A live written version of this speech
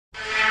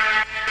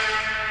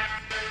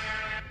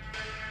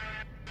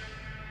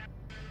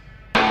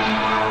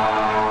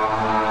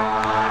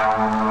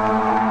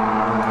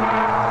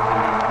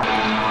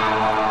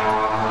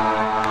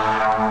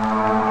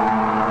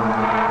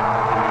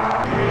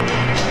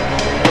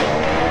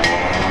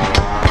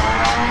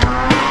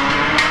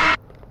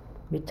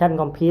มิชชั่น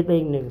คอมพลีทไป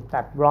อีก1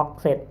ตัดบล็อก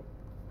เสร็จ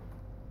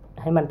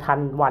ให้มันทัน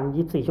วัน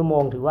24ชั่วโม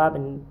งถือว่ามั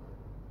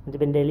นจะ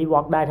เป็นเดลี่วอ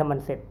ล์กได้ถ้ามัน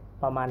เสร็จ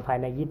ประมาณภาย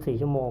ใน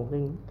24ชั่วโมงซึ่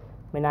ง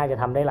ไม่น่าจะ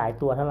ทำได้หลาย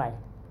ตัวเท่าไหร่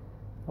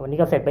วันนี้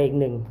ก็เสร็จไปอีก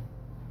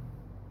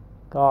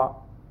1ก็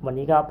วัน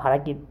นี้ก็ภาร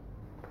กิจ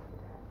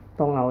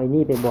ต้องเอาไอ้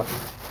นี่ไปบด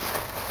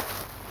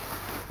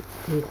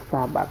นี่สต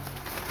าร์บัค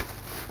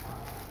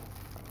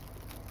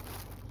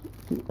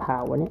กี่พา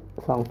ววะเนี่ย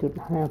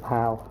 2.5 พ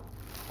าว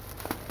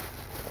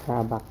สตา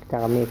ร์บัคจา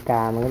กอเมริกา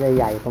มันก็จะ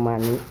ใหญ่ประมาณ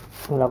นี้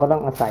เราก็ต้อ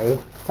งอาศัย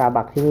สตาร์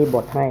บัคที่นี่บ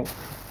ดให้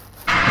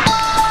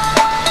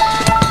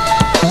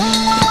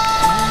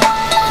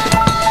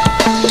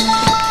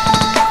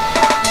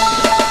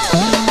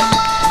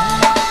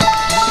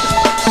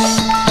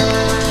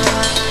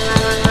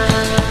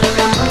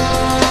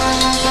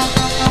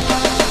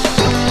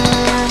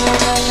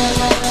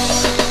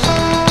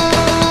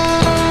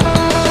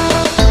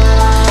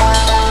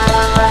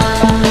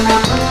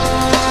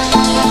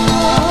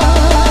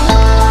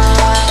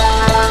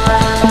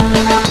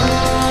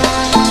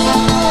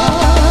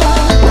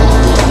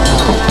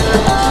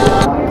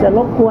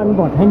รบกวน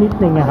บทให้นิด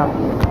นึงนะครับ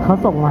เขา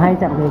ส่งมาให้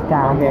จากอเมริก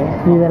า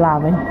มีเวลา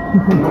ไหม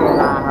มีเว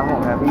ลาครับผม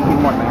พี่กิน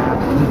หมดนะครับ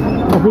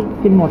พี่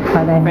กินหมดภ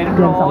ายในเ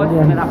ดือน2 เดื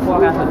อนระดับพวก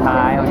การสุดท้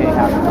ายโอเคค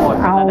รับ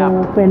เอา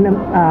เป็น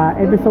เ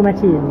อสเปรสโซ่แมช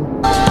ชีน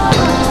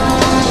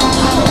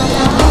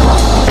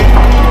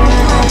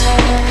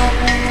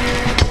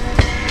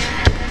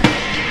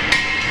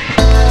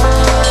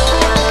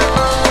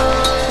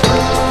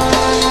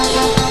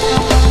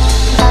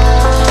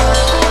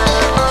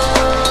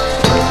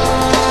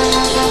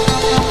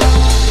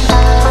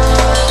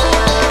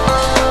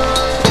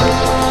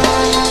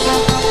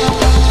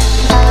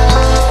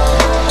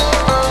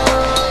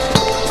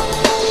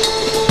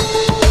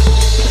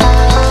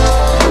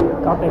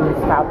เป็น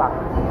สตา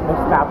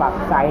ร์บัค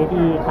ไซส์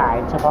ที่ขาย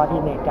เฉพาะที่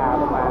อเมริกา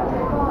ประมาณ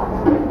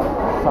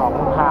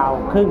2 พาว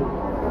ครึ่ง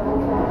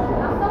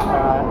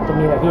จะ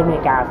มีแต่ที่อเม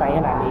ริกาไซส์ข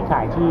นาดนี้ข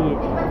ายที่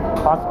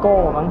คอสโก้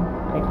มั้ง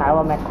คล้ายๆ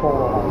ว่าแมคโคร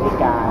ของอเมริ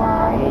กา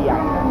ขายใหญ่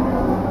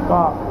ๆก็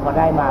พอไ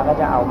ด้มาก็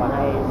จะเอามาใ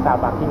ห้สตา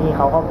ร์บัคที่นี่เ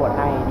ขาก็บด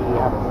ให้ดี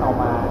ครับเอา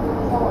มา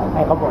ใ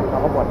ห้เขาบ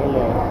ดให้เ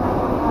ลย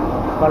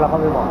ก็เราก็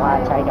ไปบอกว่า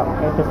ใช้กับ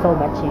เอสเปรสโซ่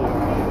แมชชีน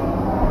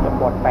จะ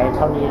บดไปเ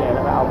ท่านี้เลยแ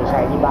ล้วก็เอาไปใช้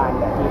ที่บ้าน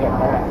แบบที่เห็น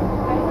นั่นแหละ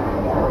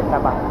สตา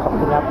ร์บัคขอบ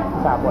คุณครับ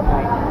สาบดใ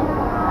ห้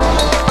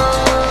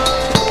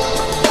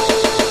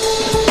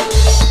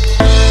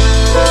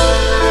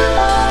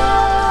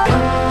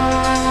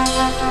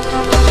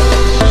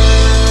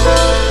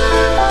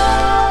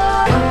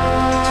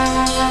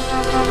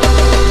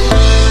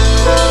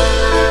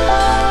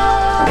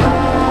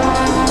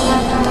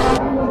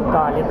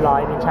ก็เรียบร้อย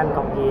มิชชั่นค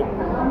อมพลีท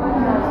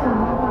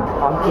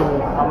พร้อมกิน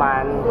ประมา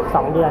ณ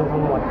2 เดือนทั้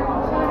งหมด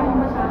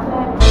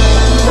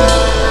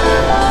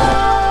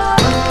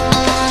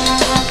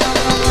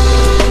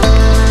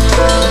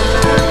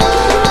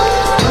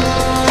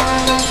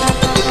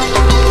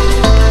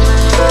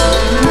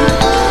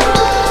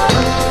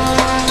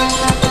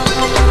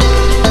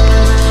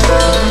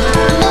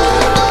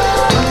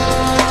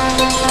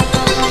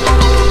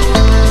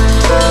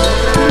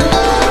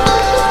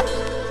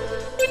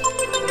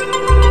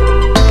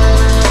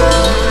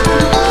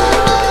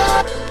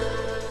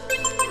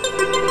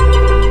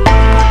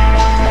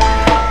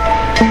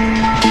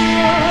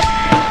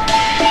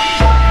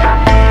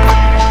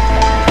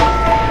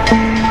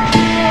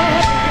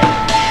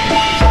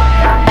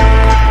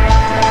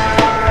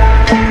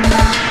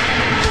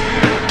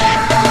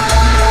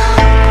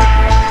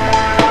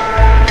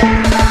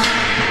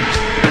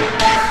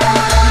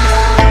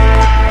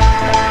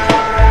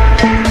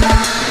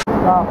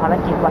ภาร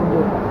กิจวันห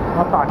ยุดเพ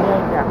ราะต่อเนื่อง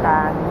จาก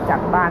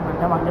บ้านมัน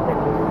ก็มักจะเป็น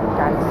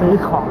การซื้อ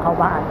ของเข้า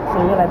บ้าน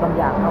ซื้ออะไรบาง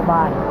อย่างเข้า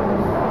บ้าน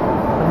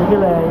วันนี้ก็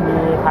เลยมี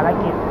ภาร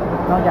กิจ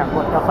นอกจากบ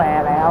ดกาแฟ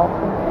แล้ว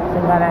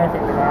ซึ่งก็ได้เสร็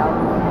จไปแล้ว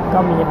ก็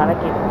มีภาร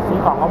กิจซื้อ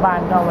ของเข้าบ้าน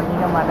ก็วันนี้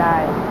ก็มาได้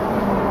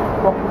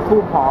พวกทู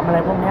บหอมอะไร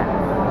พวกนี้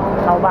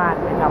เข้าบ้าน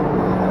ไปท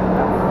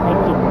ำให้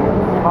กลิ่น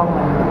ในห้อง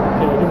มันโอเ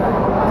คขึ้นมา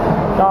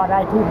ก็ได้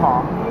ทูบหอ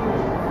ม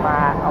มา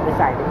เอาไป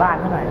ใส่ในบ้าน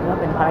เท่าไหร่ก็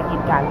เป็นภารกิจ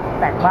การ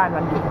แต่งบ้าน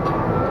วันหยุด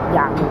อ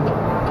ย่างหนึ่ง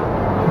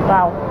ก็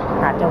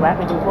อาจจะแวะไ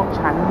ปดูพวก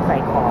ชั้นใส่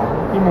ของ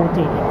ที่มู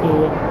จิอีกที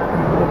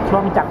ช่ว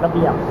งจัดระเ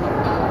บียบ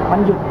มัน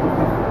หยุด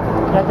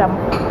ก็จะ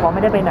พอไ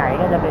ม่ได้ไปไหน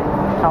ก็จะเป็น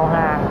เข้า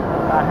ห้าง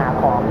ก็หา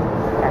ของ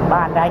แต่งบ้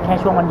านได้แค่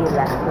ช่วงวันหยุดแ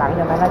หละหลังจ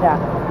ากนั้นก็จะ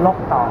ลก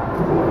ต่อ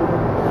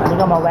อันนี้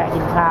ก็มาแวะ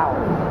กินข้าว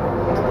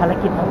ภาร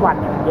กิจทั้งวัน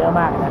เนี่ยมันเยอะ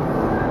มากนะ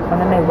เพราะฉะ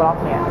นั้นในบล็อก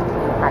เนี่ย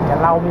อาจจะ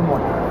เล่าไม่หม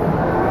ด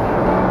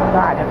ก็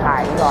อาจจะถ่า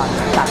ยก่อน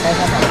ตัดได้แ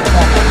ค่ไหนก็ไ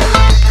ด้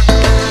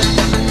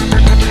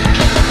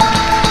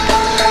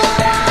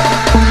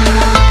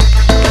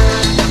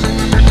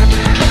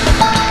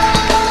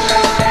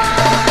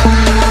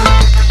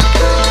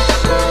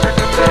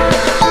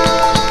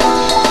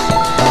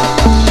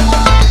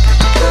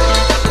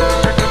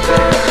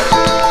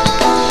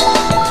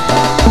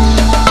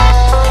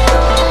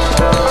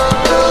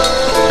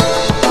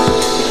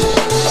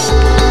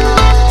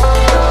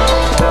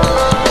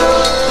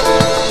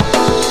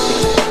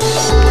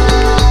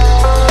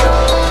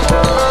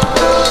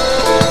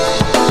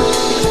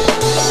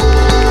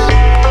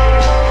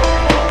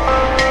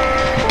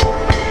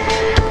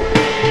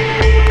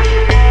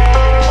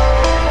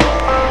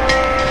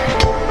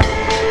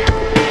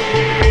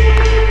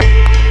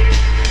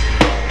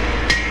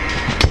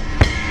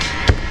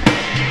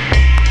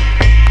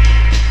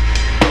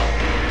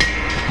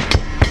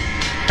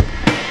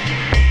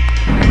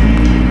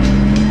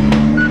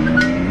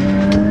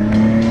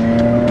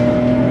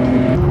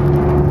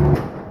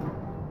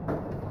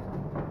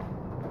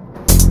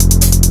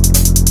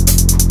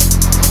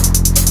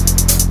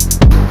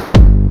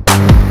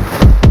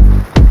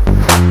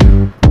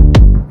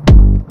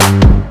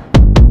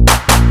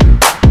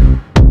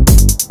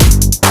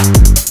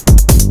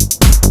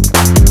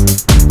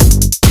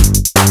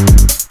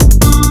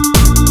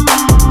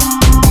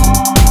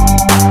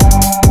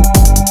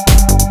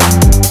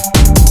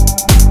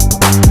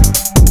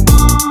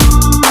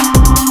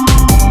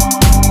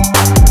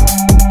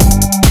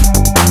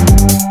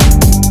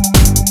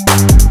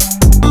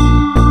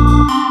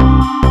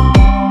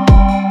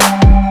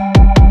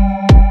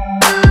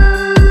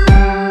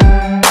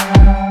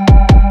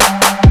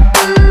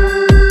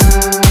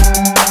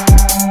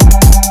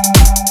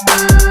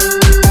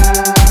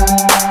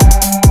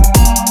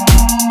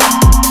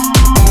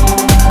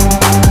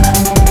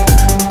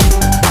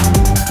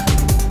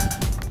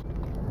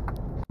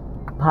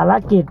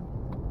กิจ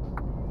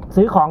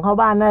ซื้อของเข้า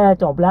บ้านน่าจะ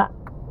จบแล้ว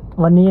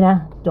วันนี้นะ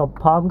จบ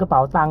พร้อมกระเป๋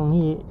าตังค์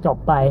ที่จบ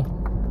ไป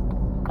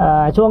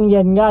ช่วงเ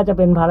ย็นก็จะเ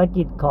ป็นภาร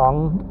กิจของ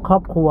ครอ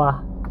บครัว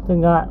ซึ่ง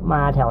ก็ม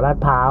าแถวลาด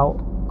พร้าว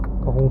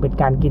ก็คงเป็น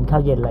การกินข้า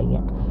วเย็นอะไรเ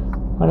งี้ย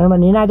เพราะฉะนั้นวัน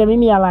นี้น่าจะไม่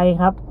มีอะไร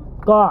ครับ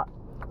ก็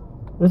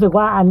รู้สึก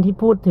ว่าอันที่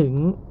พูดถึง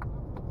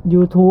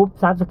YouTube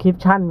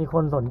Subscription มีค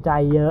นสนใจ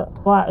เยอะ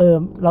ว่า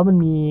แล้วมัน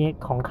มี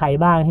ของใคร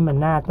บ้างที่มัน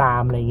น่าตา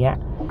มอะไรเงี้ย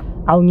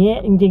เอางี้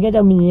จริงๆก็จ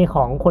ะมีข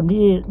องคน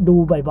ที่ดู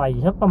บ่อย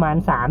ๆสักประมาณ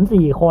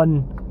 3-4 คน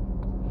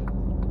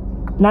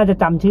น่าจะ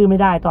จำชื่อไม่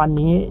ได้ตอน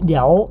นี้เดี๋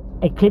ยว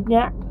ไอ้คลิปเ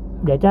นี้ย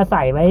เดี๋ยวจะใ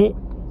ส่ไว้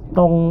ต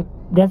รง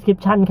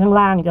description ข้าง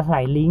ล่างจะใ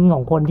ส่ลิงก์ข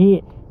องคนที่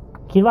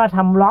คิดว่าท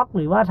ำบล็อกห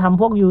รือว่าทำ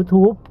พวก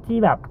YouTube ที่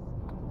แบบ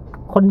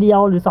คนเดียว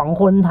หรือ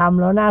2คนท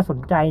ำแล้วน่าสน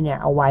ใจเนี่ย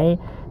เอาไว้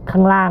ข้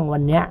างล่างวั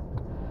นเนี้ย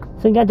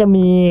ซึ่งก็จะ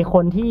มีค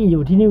นที่อ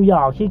ยู่ที่นิวย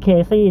อร์กชื่อเค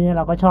ซี่เนี่ยเ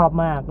ราก็ชอบ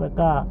มากแล้ว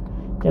ก็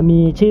จะมี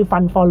ชื่อ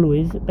For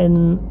Louise เ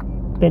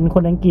ป็นค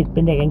นอังกฤษเ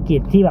ป็นเด็กอังกฤ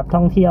ษที่แบบ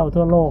ท่องเที่ยว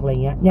ทั่วโลกอะไร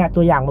เงี้ยเนี่ย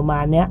ตัวอย่างประมา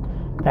ณเนี้ย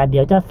แต่เดี๋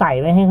ยวจะใส่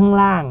ไว้ให้ข้าง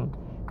ล่าง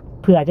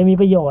เผื่อจะมี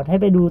ประโยชน์ให้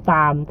ไปดูต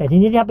ามแต่ที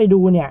นี้ถ้าไป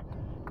ดูเนี่ย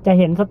จะ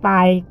เห็นสไต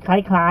ล์ค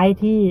ล้าย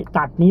ๆที่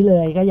ตัดนี้เล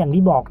ยก็อย่าง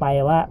ที่บอกไป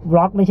ว่าบ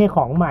ล็อกไม่ใช่ข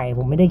องใหม่ผ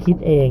มไม่ได้คิด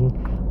เอง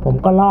ผม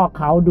ก็ลอก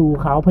เขาดู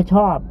เขาเพราะช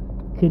อบ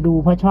คือดู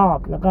เพราะชอบ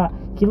แล้วก็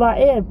คิดว่า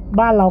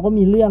บ้านเราก็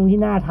มีเรื่องที่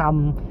น่าท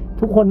ำ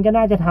ทุกคนก็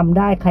น่าจะทำไ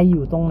ด้ใครอ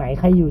ยู่ตรงไหน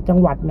ใครอยู่จัง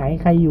หวัดไหน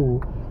ใครอยู่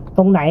ต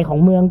รงไหนของ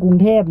เมืองกรุง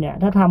เทพเนี่ย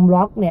ถ้าทำบ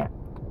ล็อกเนี่ย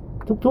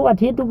ทุกอา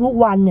ทิตย์ทุก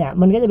วันเนี่ย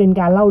มันก็จะเป็น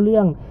การเล่าเรื่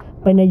อง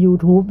ไปใน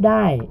YouTube ไ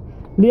ด้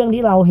เรื่อง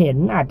ที่เราเห็น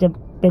อาจจะ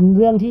เป็นเ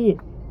รื่องที่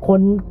ค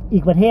นอี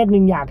กประเทศห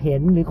นึ่งอยากเห็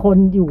นหรือคน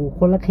อยู่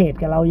คนละเขต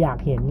กับเราอยาก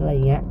เห็นอะไร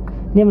เงี้ย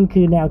นี่มัน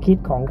คือแนวคิด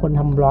ของคน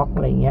ทำบล็อกอ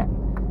ะไรเงี้ย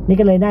นี่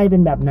ก็เลยได้เป็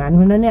นแบบนั้นเ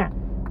พราะนั้นเนี่ย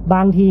บ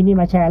างทีนี่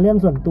มาแชร์เรื่อง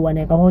ส่วนตัวเ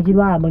นี่ยก็เพราะคิด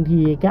ว่าบางที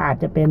ก็อาจ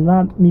จะเป็นว่า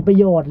มีประ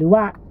โยชน์หรือ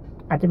ว่า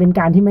อาจจะเป็น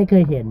การที่ไม่เค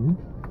ยเห็น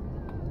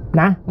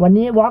นะวัน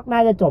นี้วอล์กน่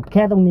าจะจบแ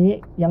ค่ตรงนี้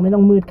ยังไม่ต้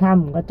องมืดค่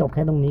ำก็จบแ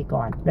ค่ตรงนี้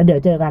ก่อนแล้วเดี๋ยว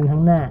เจอกันข้า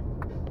งหน้า